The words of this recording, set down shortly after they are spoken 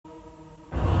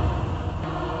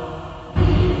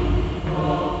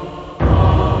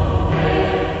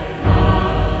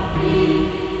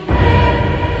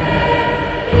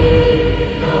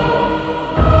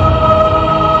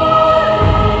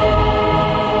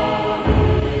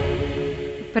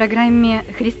программе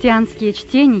 «Христианские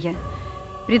чтения»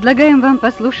 предлагаем вам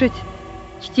послушать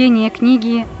чтение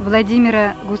книги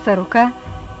Владимира Гусарука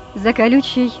 «За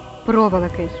колючей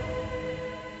проволокой.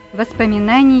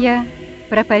 Воспоминания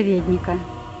проповедника».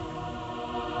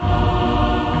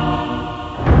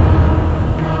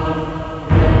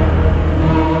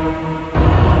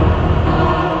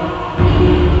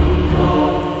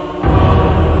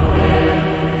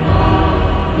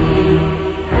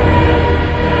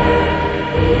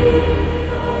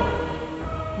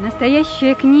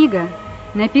 Настоящая книга,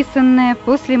 написанная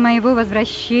после моего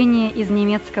возвращения из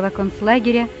немецкого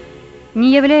концлагеря,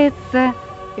 не является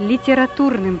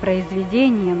литературным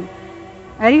произведением,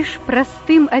 а лишь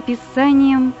простым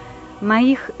описанием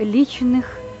моих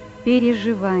личных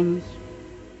переживаний.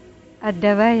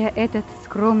 Отдавая этот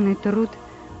скромный труд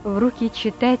в руки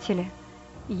читателя,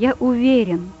 я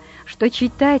уверен, что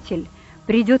читатель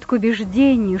придет к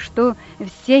убеждению, что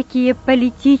всякие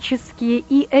политические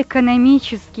и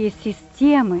экономические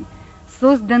системы,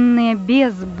 созданные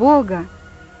без Бога,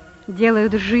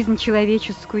 делают жизнь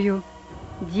человеческую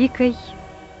дикой,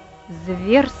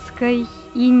 зверской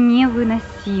и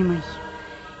невыносимой.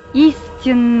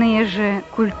 Истинная же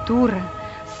культура,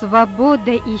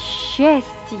 свобода и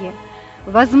счастье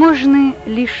возможны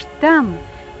лишь там,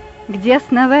 где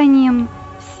основанием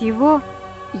всего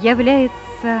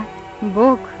является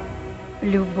Бог –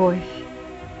 любовь.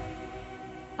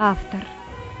 Автор.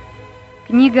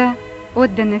 Книга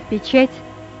отдана в печать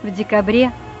в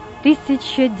декабре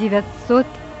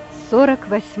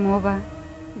 1948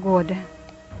 года.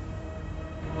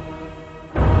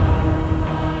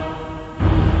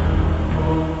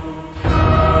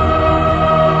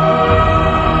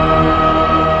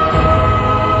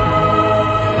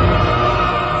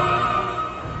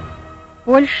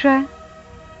 Польша,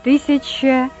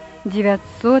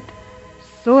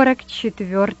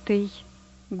 1944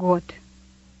 год.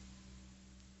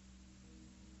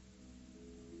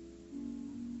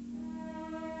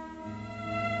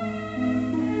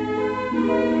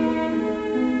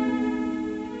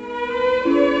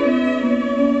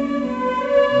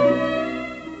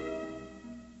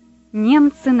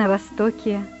 Немцы на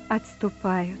востоке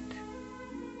отступают.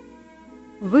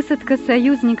 Высадка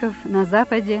союзников на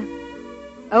западе,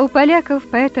 а у поляков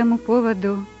по этому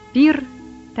поводу пир,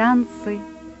 танцы,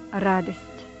 радость.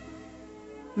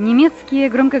 Немецкие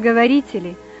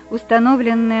громкоговорители,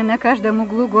 установленные на каждом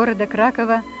углу города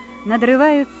Кракова,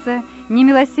 надрываются,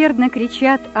 немилосердно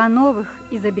кричат о новых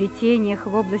изобретениях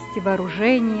в области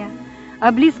вооружения,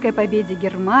 о близкой победе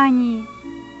Германии.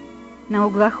 На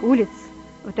углах улиц,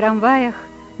 в трамваях,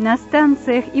 на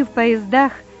станциях и в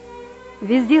поездах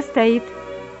везде стоит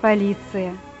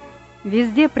полиция.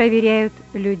 Везде проверяют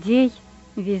людей,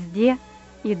 везде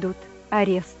идут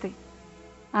аресты.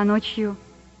 А ночью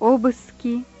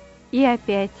обыски и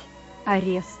опять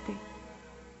аресты.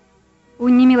 У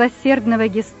немилосердного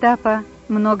гестапо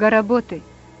много работы.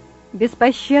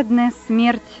 Беспощадная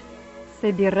смерть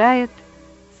собирает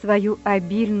свою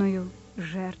обильную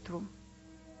жертву.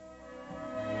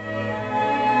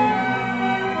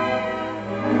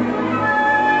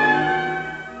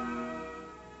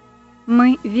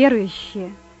 Мы,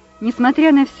 верующие,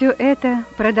 несмотря на все это,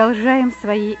 продолжаем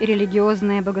свои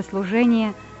религиозные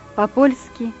богослужения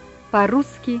по-польски,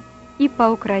 по-русски и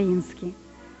по-украински.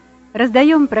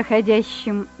 Раздаем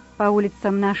проходящим по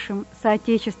улицам нашим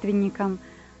соотечественникам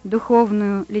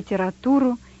духовную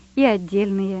литературу и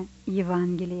отдельные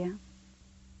Евангелия.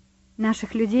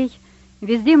 Наших людей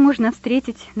везде можно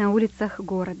встретить на улицах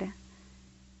города.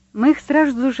 Мы их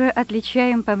сразу же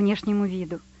отличаем по внешнему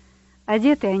виду.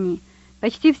 Одеты они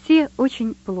почти все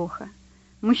очень плохо.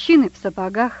 Мужчины в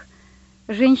сапогах,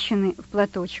 женщины в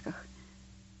платочках.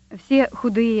 Все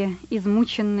худые,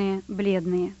 измученные,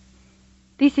 бледные.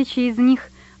 Тысячи из них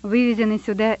вывезены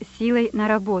сюда силой на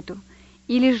работу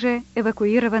или же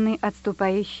эвакуированы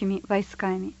отступающими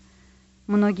войсками.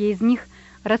 Многие из них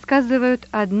рассказывают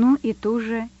одну и ту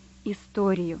же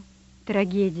историю,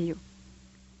 трагедию.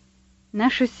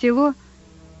 Наше село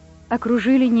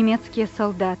окружили немецкие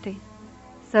солдаты.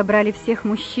 Собрали всех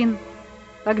мужчин,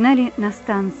 погнали на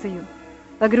станцию,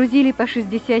 погрузили по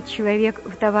 60 человек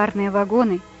в товарные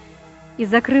вагоны и,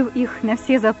 закрыв их на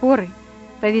все запоры,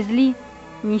 повезли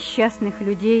несчастных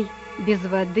людей без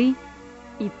воды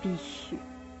и пищи.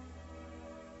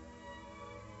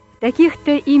 В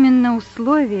таких-то именно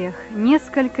условиях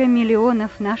несколько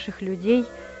миллионов наших людей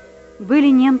были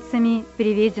немцами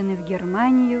привезены в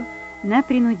Германию на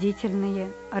принудительные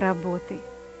работы,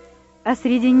 а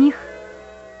среди них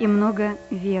и много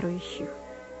верующих,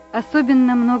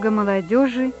 особенно много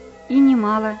молодежи и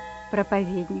немало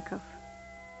проповедников.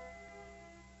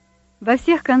 Во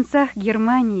всех концах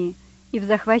Германии и в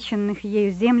захваченных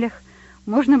ею землях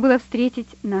можно было встретить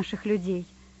наших людей.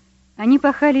 Они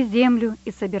пахали землю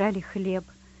и собирали хлеб.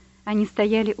 Они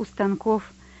стояли у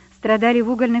станков, страдали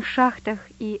в угольных шахтах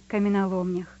и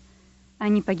каменоломнях.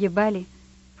 Они погибали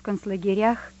в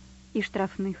концлагерях и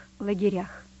штрафных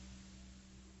лагерях.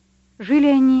 Жили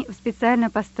они в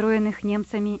специально построенных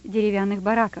немцами деревянных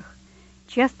бараках,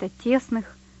 часто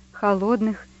тесных,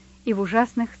 холодных и в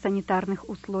ужасных санитарных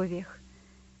условиях.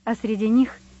 А среди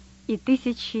них и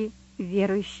тысячи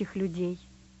верующих людей,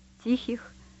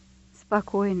 тихих,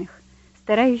 спокойных,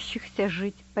 старающихся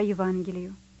жить по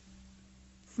Евангелию.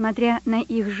 Смотря на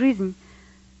их жизнь,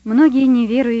 многие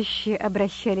неверующие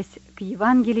обращались к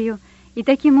Евангелию, и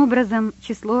таким образом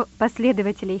число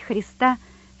последователей Христа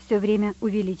все время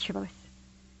увеличивалось.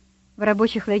 В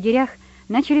рабочих лагерях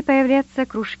начали появляться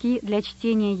кружки для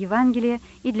чтения Евангелия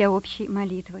и для общей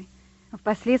молитвы.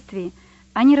 Впоследствии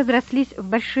они разрослись в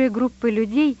большие группы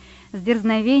людей с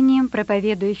дерзновением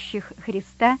проповедующих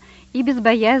Христа и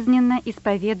безбоязненно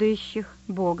исповедующих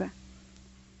Бога.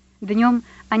 Днем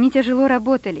они тяжело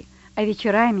работали, а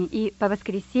вечерами и по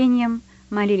воскресеньям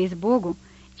молились Богу,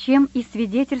 чем и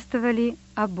свидетельствовали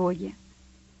о Боге.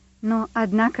 Но,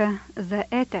 однако, за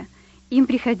это им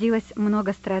приходилось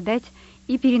много страдать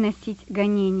и переносить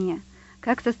гонения,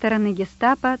 как со стороны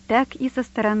гестапо, так и со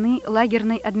стороны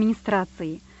лагерной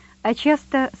администрации, а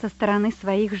часто со стороны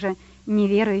своих же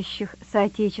неверующих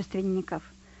соотечественников.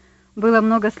 Было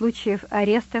много случаев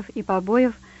арестов и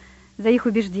побоев за их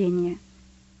убеждения.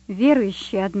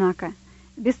 Верующие, однако,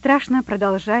 бесстрашно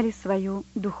продолжали свою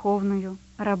духовную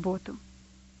работу.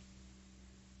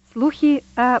 Слухи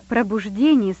о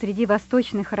пробуждении среди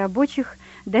восточных рабочих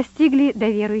достигли до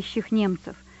верующих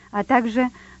немцев, а также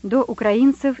до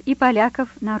украинцев и поляков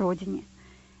на родине.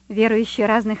 Верующие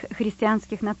разных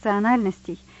христианских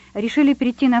национальностей решили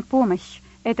прийти на помощь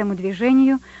этому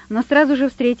движению, но сразу же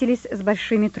встретились с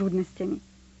большими трудностями.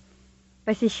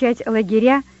 Посещать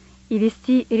лагеря и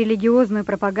вести религиозную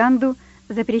пропаганду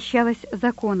запрещалось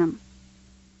законом.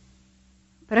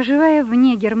 Проживая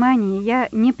вне Германии, я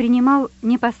не принимал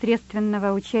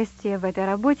непосредственного участия в этой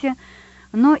работе,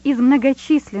 но из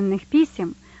многочисленных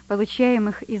писем,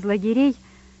 получаемых из лагерей,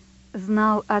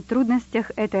 знал о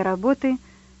трудностях этой работы,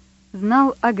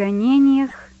 знал о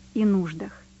гонениях и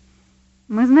нуждах.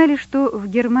 Мы знали, что в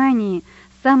Германии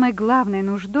самой главной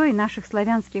нуждой наших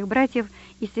славянских братьев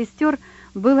и сестер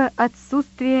было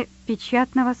отсутствие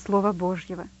печатного Слова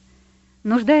Божьего.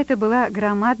 Нужда эта была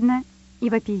громадна и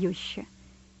вопиюща.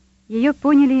 Ее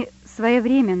поняли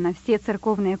своевременно все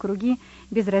церковные круги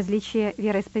без различия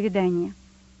вероисповедания.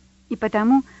 И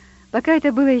потому, пока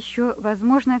это было еще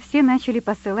возможно, все начали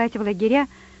посылать в лагеря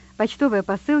почтовые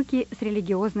посылки с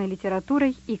религиозной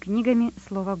литературой и книгами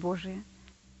Слова Божия.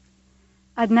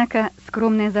 Однако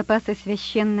скромные запасы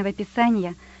священного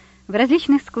писания в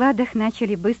различных складах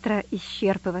начали быстро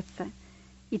исчерпываться.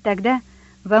 И тогда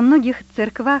во многих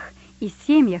церквах и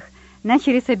семьях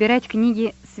начали собирать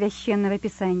книги священного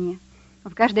писания.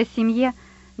 В каждой семье,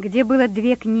 где было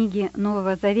 2 книги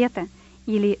Нового Завета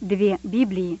или 2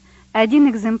 Библии, один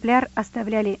экземпляр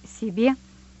оставляли себе,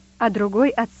 а другой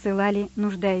отсылали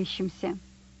нуждающимся.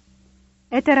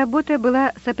 Эта работа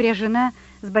была сопряжена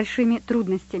с большими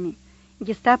трудностями.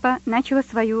 Гестапо начало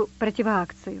свою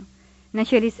противоакцию.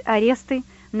 Начались аресты,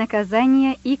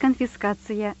 наказания и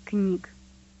конфискация книг.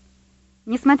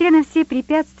 Несмотря на все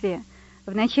препятствия,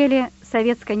 в начале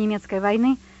Советско-немецкой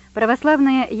войны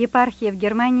православная епархия в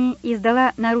Германии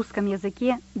издала на русском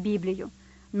языке Библию,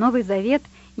 Новый Завет,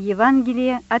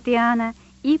 Евангелие от Иоанна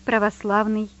и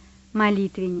православный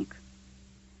молитвенник.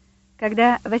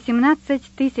 Когда 18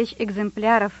 тысяч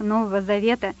экземпляров Нового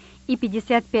Завета и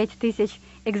 55 тысяч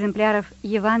экземпляров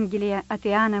Евангелия от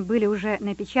Иоанна были уже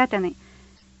напечатаны,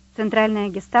 центральная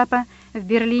гестапо в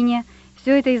Берлине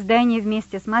все это издание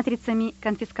вместе с матрицами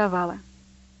конфисковало.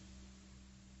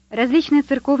 Различные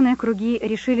церковные круги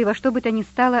решили во что бы то ни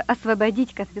стало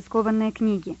освободить конфискованные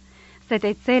книги. С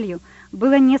этой целью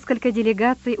было несколько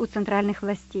делегаций у центральных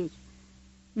властей.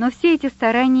 Но все эти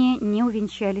старания не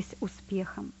увенчались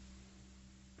успехом.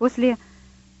 После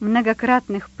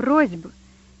многократных просьб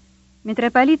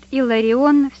митрополит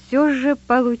Илларион все же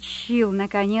получил,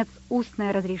 наконец,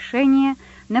 устное разрешение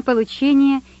на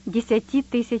получение 10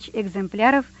 тысяч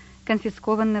экземпляров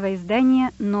конфискованного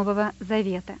издания Нового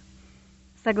Завета.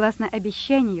 Согласно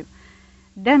обещанию,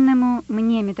 данному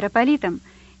мне митрополитом,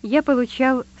 я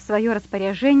получал в свое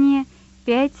распоряжение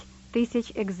 5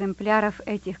 тысяч экземпляров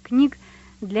этих книг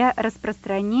для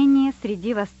распространения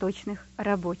среди восточных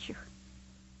рабочих.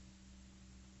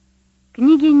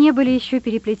 Книги не были еще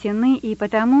переплетены, и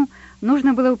потому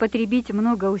нужно было употребить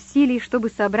много усилий, чтобы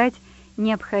собрать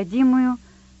необходимую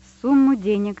сумму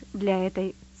денег для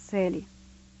этой цели.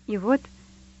 И вот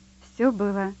все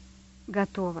было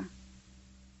готово.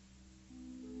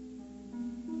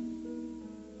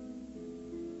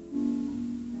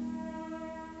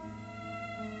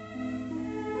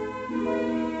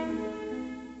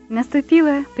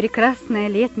 Наступило прекрасное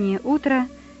летнее утро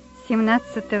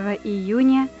 17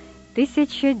 июня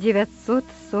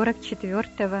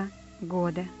 1944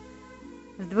 года.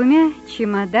 С 2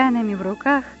 чемоданами в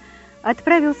руках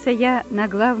отправился я на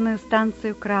главную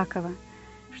станцию Кракова,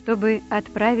 чтобы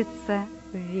отправиться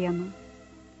в Вену.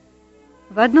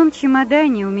 В одном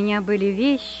чемодане у меня были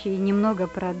вещи и немного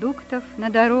продуктов на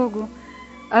дорогу,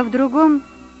 а в другом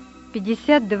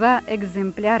 52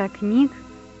 экземпляра книг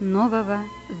Нового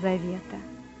Завета.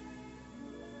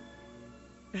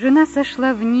 Жена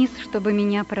сошла вниз, чтобы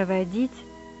меня проводить.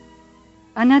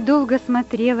 Она долго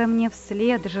смотрела мне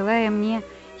вслед, желая мне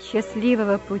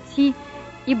счастливого пути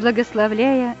и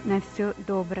благословляя на все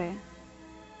доброе.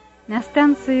 На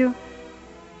станцию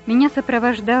меня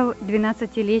сопровождал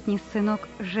 12-летний сынок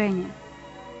Женя.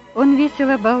 Он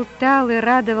весело болтал и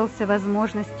радовался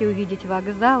возможности увидеть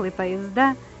вокзал и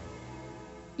поезда.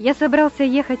 Я собрался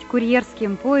ехать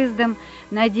курьерским поездом,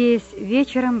 надеясь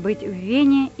вечером быть в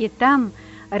Вене и там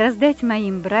раздать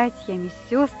моим братьям и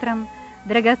сестрам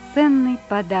драгоценный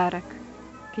подарок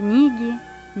 — книги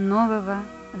Нового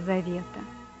Завета.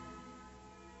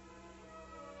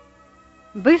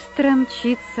 Быстро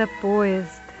мчится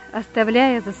поезд,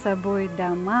 оставляя за собой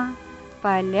дома,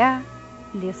 поля,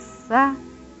 леса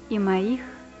и моих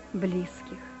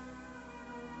близких.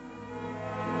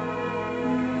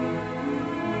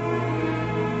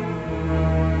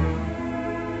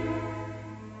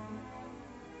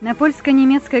 На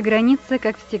польско-немецкой границе,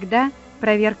 как всегда,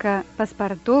 проверка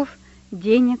паспортов,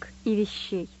 денег и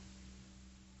вещей.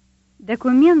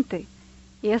 Документы,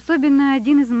 и особенно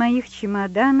один из моих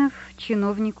чемоданов,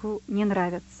 чиновнику не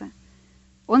нравятся.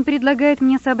 Он предлагает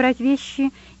мне собрать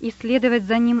вещи и следовать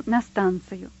за ним на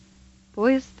станцию.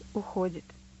 Поезд уходит.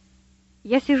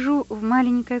 Я сижу в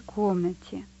маленькой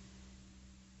комнате.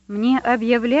 Мне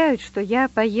объявляют, что я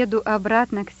поеду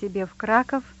обратно к себе в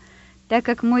Краков, так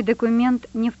как мой документ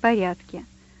не в порядке,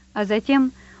 а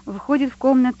затем входит в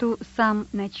комнату сам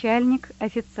начальник,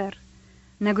 офицер.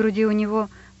 На груди у него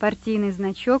партийный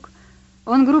значок,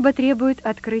 он грубо требует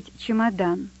открыть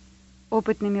чемодан.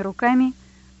 Опытными руками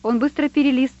он быстро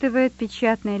перелистывает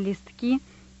печатные листки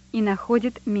и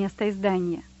находит место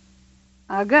издания.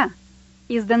 «Ага,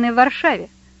 изданный в Варшаве.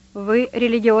 Вы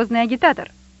религиозный агитатор.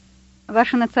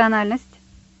 Ваша национальность?»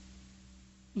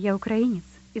 «Я украинец,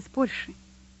 из Польши».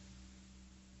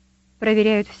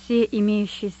 Проверяют все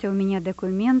имеющиеся у меня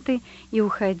документы и,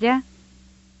 уходя,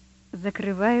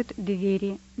 закрывают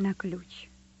двери на ключ.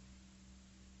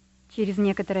 Через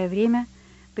некоторое время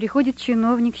приходит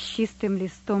чиновник с чистым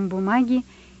листом бумаги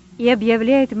и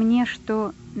объявляет мне,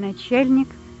 что начальник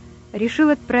решил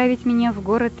отправить меня в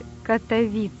город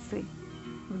Катовицы,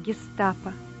 в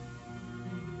гестапо.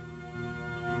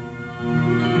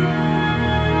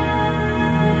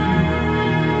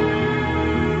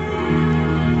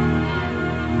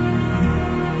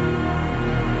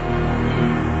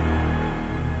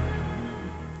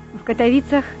 В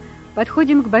Катовицах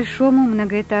подходим к большому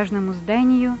многоэтажному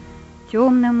зданию,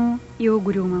 темному и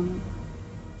угрюмому.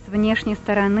 С внешней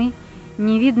стороны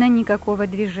не видно никакого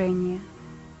движения.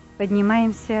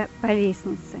 Поднимаемся по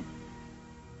лестнице.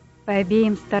 По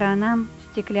обеим сторонам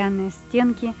стеклянные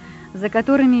стенки, за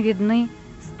которыми видны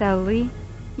столы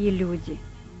и люди.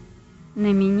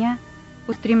 На меня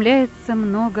устремляется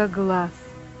много глаз.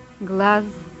 Глаз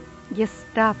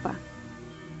гестапо.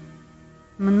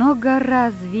 Много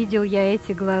раз видел я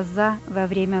эти глаза во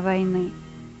время войны.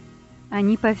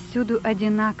 Они повсюду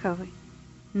одинаковы.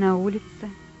 На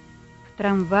улице, в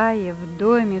трамвае, в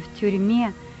доме, в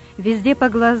тюрьме. Везде по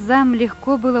глазам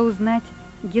легко было узнать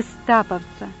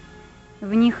гестаповца.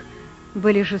 В них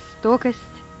были жестокость,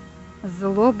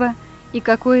 злоба и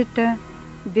какое-то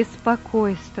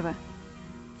беспокойство.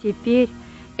 Теперь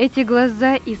эти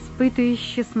глаза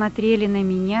испытующе смотрели на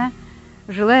меня,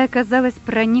 желая, казалось,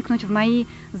 проникнуть в мои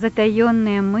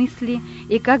затаенные мысли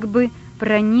и как бы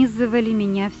пронизывали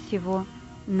меня всего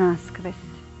насквозь.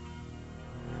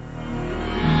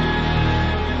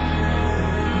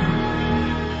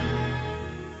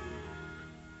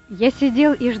 Я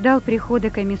сидел и ждал прихода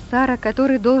комиссара,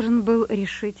 который должен был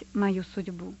решить мою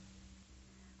судьбу.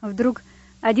 Вдруг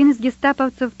один из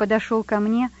гестаповцев подошел ко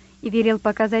мне и велел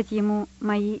показать ему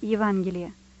мои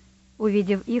Евангелия.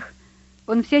 Увидев их,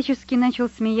 он всячески начал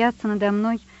смеяться надо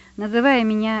мной, называя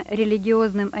меня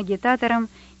религиозным агитатором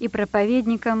и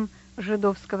проповедником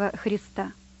жидовского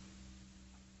Христа.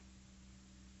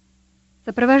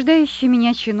 Сопровождающий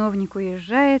меня чиновник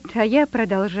уезжает, а я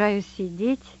продолжаю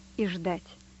сидеть и ждать.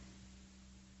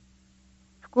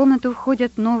 В комнату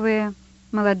входят новые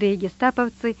молодые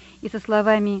гестаповцы и со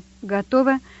словами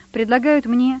 «готово» предлагают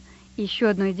мне и еще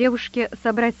одной девушке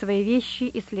собрать свои вещи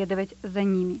и следовать за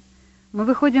ними. Мы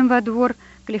выходим во двор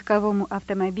к легковому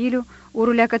автомобилю, у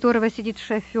руля которого сидит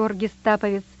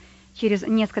шофер-гестаповец. Через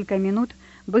несколько минут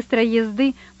быстрой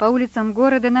езды по улицам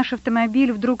города наш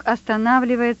автомобиль вдруг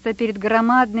останавливается перед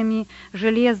громадными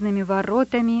железными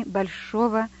воротами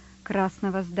большого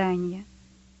красного здания.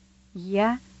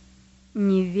 Я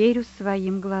не верю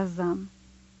своим глазам.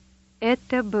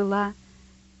 Это была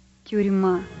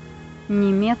тюрьма,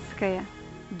 немецкая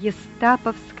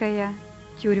гестаповская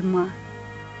тюрьма.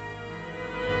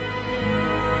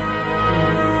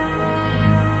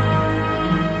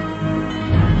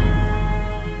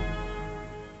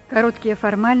 Короткие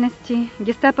формальности,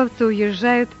 гестаповцы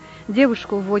уезжают,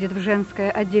 девушку вводят в женское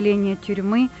отделение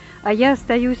тюрьмы, а я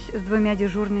остаюсь с двумя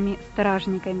дежурными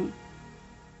стражниками.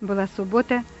 Была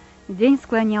суббота, день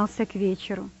склонялся к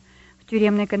вечеру. В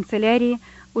тюремной канцелярии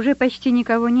уже почти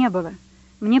никого не было.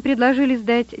 Мне предложили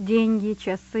сдать деньги,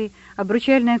 часы,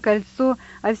 обручальное кольцо,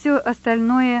 а все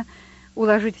остальное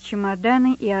уложить в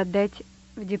чемоданы и отдать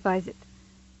в депозит.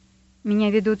 Меня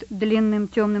ведут длинным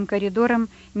темным коридором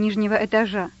нижнего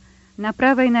этажа.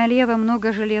 Направо и налево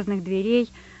много железных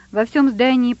дверей, во всем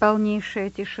здании полнейшая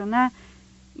тишина.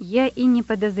 Я и не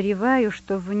подозреваю,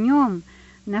 что в нем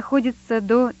находится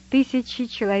до 1000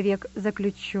 человек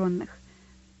заключенных.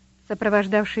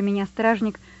 Сопровождавший меня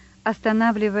стражник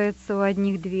останавливается у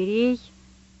одних дверей,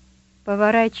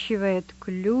 поворачивает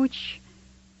ключ,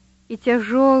 и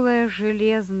тяжелая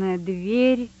железная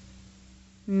дверь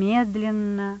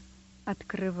медленно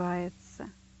открывается.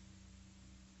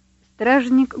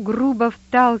 Стражник грубо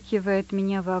вталкивает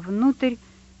меня вовнутрь.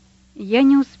 Я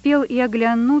не успел и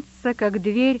оглянуться, как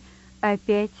дверь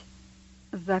опять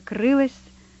закрылась,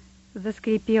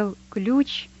 заскрипел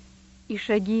ключ, и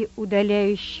шаги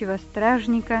удаляющего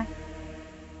стражника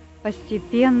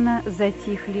постепенно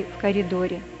затихли в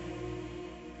коридоре.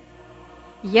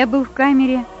 Я был в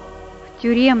камере, в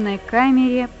тюремной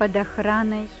камере под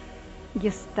охраной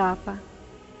гестапо.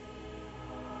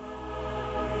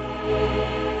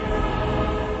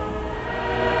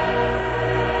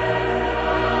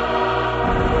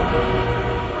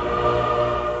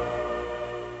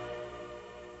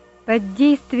 Под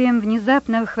действием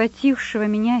внезапно охватившего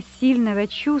меня сильного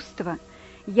чувства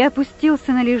я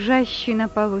опустился на лежащий на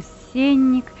полу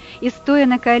сенник и, стоя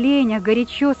на коленях,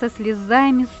 горячо со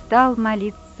слезами стал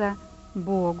молиться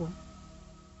Богу.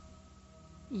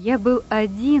 Я был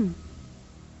один,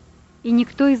 и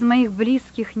никто из моих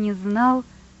близких не знал,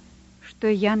 что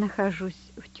я нахожусь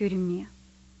в тюрьме.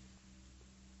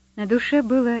 На душе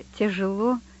было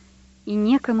тяжело, и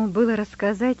некому было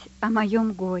рассказать о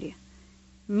моем горе.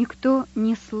 Никто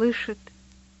не слышит,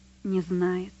 не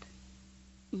знает.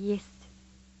 Есть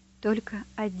только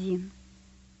один,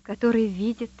 который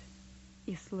видит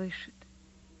и слышит.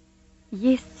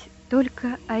 Есть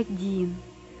только один,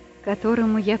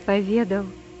 которому я поведал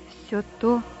все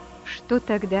то, что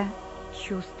тогда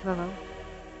чувствовал.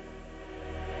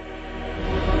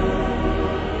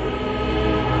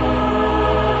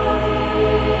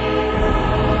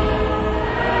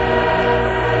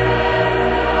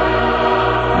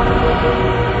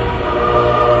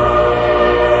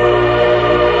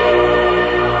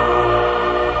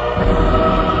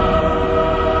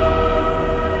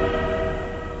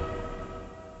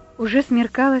 Уже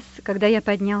смеркалось, когда я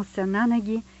поднялся на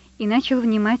ноги и начал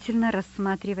внимательно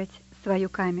рассматривать свою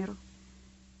камеру.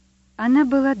 Она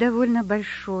была довольно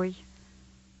большой.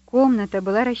 Комната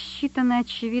была рассчитана,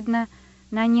 очевидно,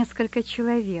 на несколько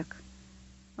человек.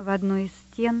 В одной из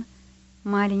стен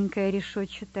маленькое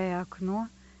решетчатое окно,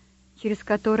 через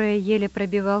которое еле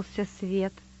пробивался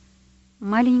свет,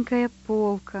 маленькая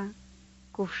полка,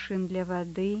 кувшин для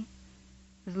воды,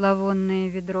 зловонное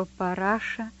ведро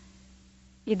параша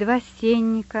и 2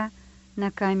 сенника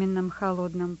на каменном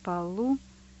холодном полу.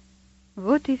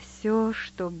 Вот и все,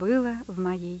 что было в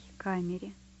моей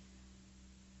камере.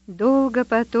 Долго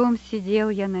потом сидел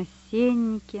я на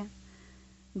сеннике,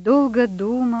 долго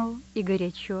думал и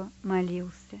горячо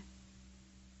молился.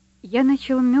 Я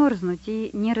начал мерзнуть и,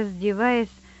 не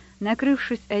раздеваясь,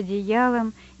 накрывшись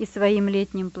одеялом и своим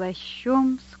летним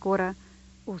плащом, скоро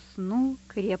уснул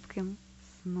крепким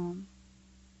сном.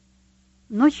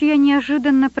 Ночью я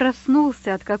неожиданно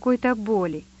проснулся от какой-то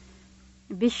боли.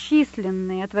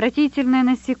 Бесчисленные, отвратительные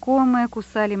насекомые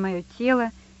кусали мое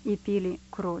тело и пили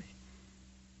кровь.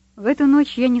 В эту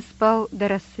ночь я не спал до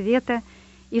рассвета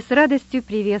и с радостью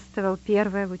приветствовал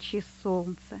первые лучи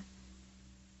солнца.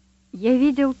 Я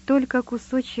видел только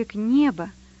кусочек неба,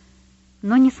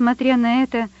 но, несмотря на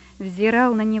это,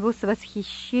 взирал на него с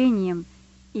восхищением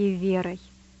и верой,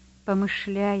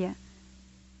 помышляя: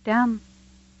 там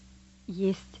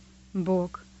есть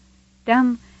Бог,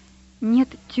 там нет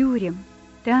тюрем,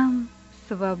 там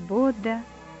свобода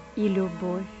и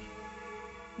любовь.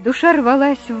 Душа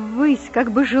рвалась ввысь,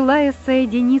 как бы желая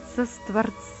соединиться с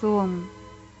Творцом.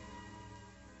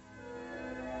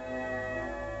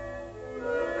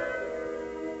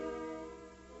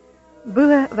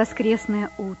 Было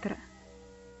воскресное утро.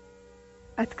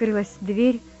 Открылась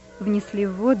дверь, внесли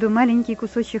в воду маленький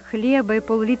кусочек хлеба и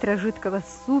пол-литра жидкого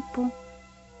супу.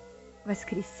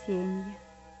 Воскресенье.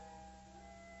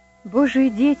 Божьи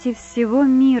дети всего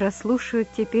мира слушают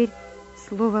теперь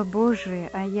Слово Божие,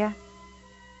 а я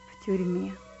в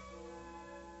тюрьме.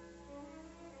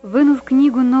 Вынув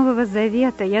книгу Нового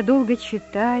Завета, я долго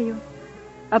читаю,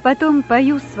 а потом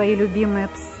пою свои любимые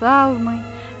псалмы,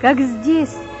 как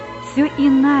здесь все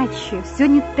иначе, все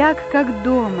не так, как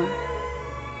дома.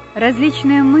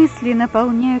 Различные мысли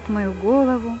наполняют мою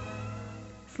голову,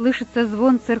 слышится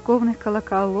звон церковных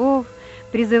колоколов,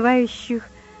 призывающих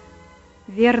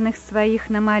верных своих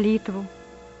на молитву.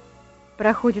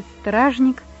 Проходит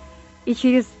стражник и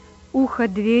через ухо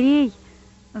дверей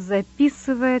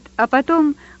записывает, а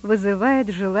потом вызывает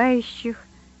желающих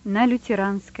на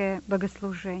лютеранское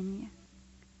богослужение.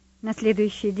 На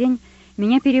следующий день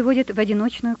меня переводят в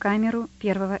одиночную камеру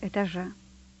первого этажа.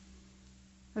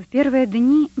 В первые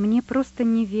дни мне просто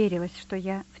не верилось, что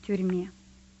я в тюрьме.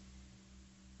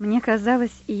 Мне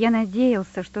казалось, и я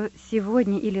надеялся, что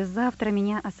сегодня или завтра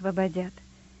меня освободят.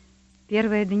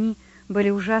 Первые дни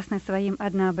были ужасны своим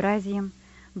однообразием,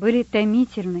 были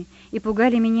томительны и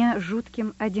пугали меня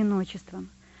жутким одиночеством.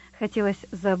 Хотелось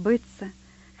забыться,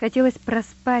 хотелось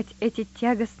проспать эти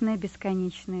тягостные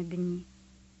бесконечные дни.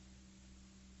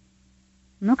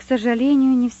 Но, к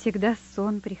сожалению, не всегда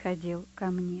сон приходил ко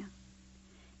мне.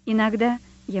 Иногда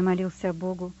я молился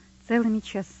Богу целыми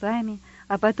часами,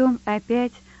 а потом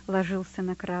опять ложился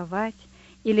на кровать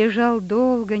и лежал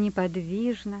долго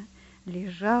неподвижно,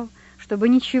 лежал, чтобы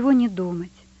ничего не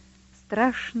думать.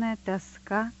 Страшная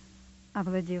тоска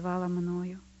овладевала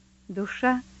мною.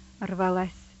 Душа рвалась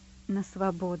на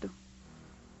свободу.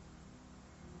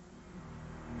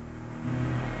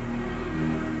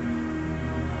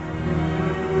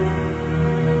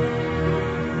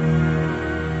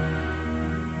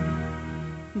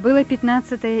 Было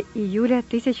 15 июля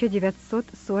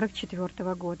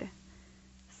 1944 года.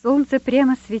 Солнце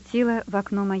прямо светило в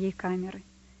окно моей камеры.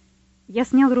 Я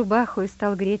снял рубаху и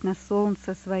стал греть на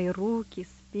солнце свои руки,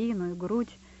 спину и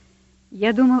грудь.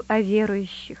 Я думал о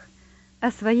верующих, о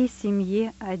своей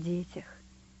семье, о детях.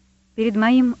 Перед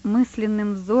моим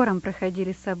мысленным взором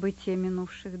проходили события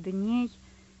минувших дней.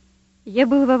 Я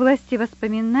был во власти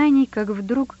воспоминаний, как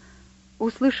вдруг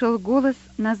услышал голос,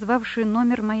 назвавший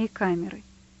номер моей камеры.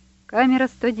 «Камера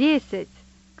 110!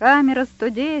 Камера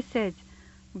 110!»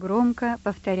 — громко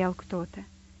повторял кто-то.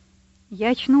 Я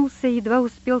очнулся, едва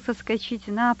успел соскочить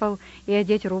на пол и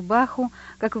одеть рубаху,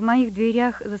 как в моих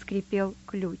дверях заскрипел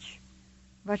ключ.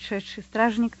 Вошедший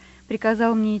стражник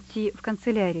приказал мне идти в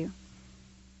канцелярию.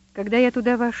 Когда я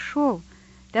туда вошел,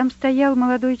 там стоял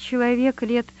молодой человек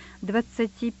лет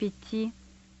 25,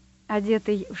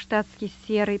 одетый в штатский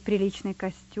серый приличный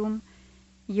костюм.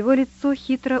 Его лицо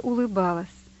хитро улыбалось.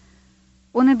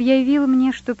 Он объявил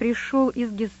мне, что пришел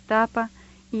из гестапо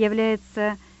и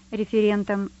является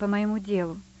референтом по моему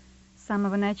делу. С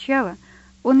самого начала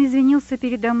он извинился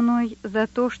передо мной за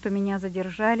то, что меня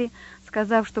задержали,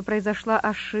 сказав, что произошла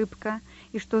ошибка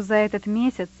и что за этот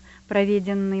месяц,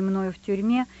 проведенный мною в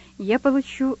тюрьме, я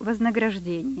получу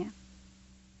вознаграждение.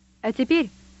 А теперь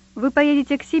вы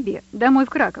поедете к себе, домой в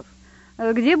Краков,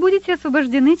 где будете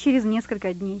освобождены через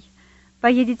несколько дней.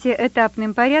 Поедете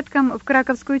этапным порядком в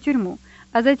краковскую тюрьму,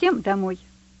 а затем домой,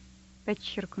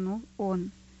 подчеркнул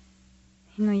он.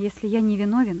 Но если я не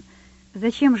виновен,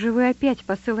 зачем же вы опять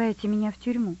посылаете меня в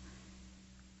тюрьму?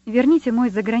 Верните мой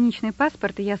заграничный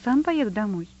паспорт, и я сам поеду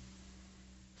домой.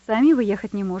 Сами вы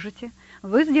ехать не можете.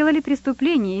 Вы сделали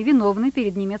преступление и виновны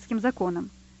перед немецким законом.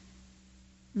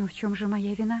 Но в чем же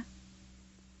моя вина?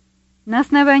 На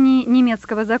основании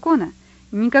немецкого закона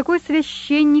никакой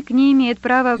священник не имеет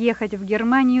права ехать в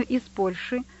Германию из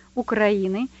Польши,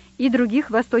 Украины и других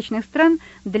восточных стран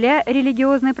для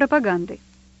религиозной пропаганды.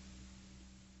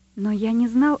 Но я не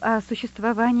знал о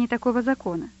существовании такого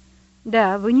закона.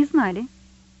 Да, вы не знали,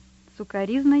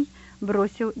 сукаризной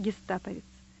бросил гестаповец.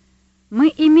 Мы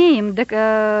имеем,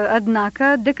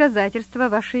 однако, доказательства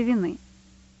вашей вины.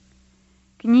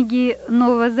 Книги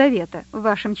Нового Завета в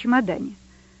вашем чемодане.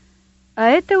 А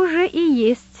это уже и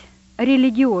есть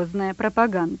религиозная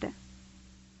пропаганда.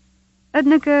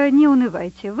 Однако не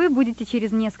унывайте, вы будете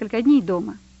через несколько дней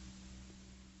дома.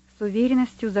 С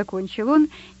уверенностью закончил он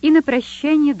и на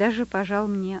прощание даже пожал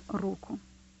мне руку.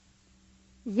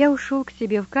 Я ушел к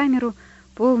себе в камеру,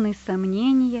 полный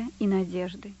сомнения и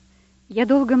надежды. Я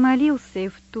долго молился, и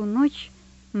в ту ночь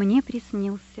мне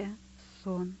приснился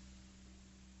сон.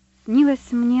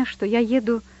 Снилось мне, что я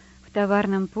еду в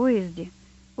товарном поезде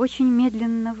очень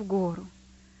медленно в гору.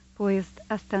 Поезд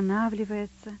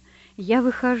останавливается, я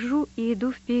выхожу и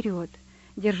иду вперед,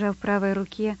 держа в правой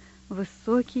руке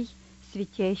высокий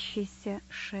светящийся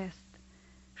шест.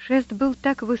 Шест был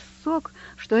так высок,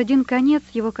 что один конец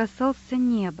его касался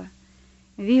неба.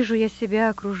 Вижу я себя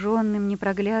окруженным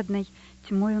непроглядной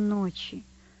тьмою ночи.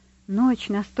 Ночь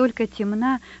настолько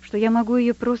темна, что я могу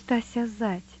ее просто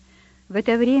осязать. В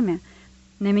это время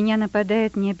на меня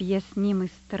нападает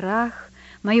необъяснимый страх,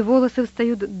 мои волосы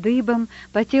встают дыбом,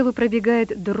 по телу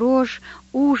пробегает дрожь,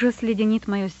 ужас леденит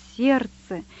мое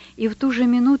сердце, и в ту же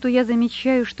минуту я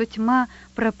замечаю, что тьма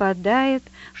пропадает,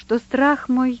 что страх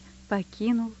мой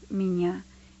покинул меня.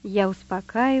 Я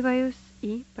успокаиваюсь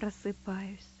и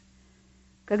просыпаюсь.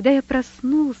 Когда я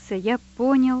проснулся, я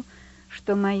понял,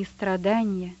 что мои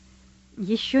страдания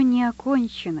еще не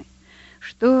окончены,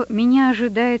 что меня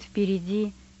ожидает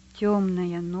впереди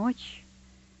темная ночь,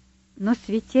 но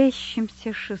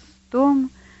светящимся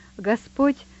шестом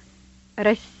Господь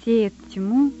рассеет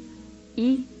тьму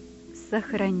и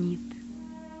сохранит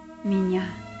меня.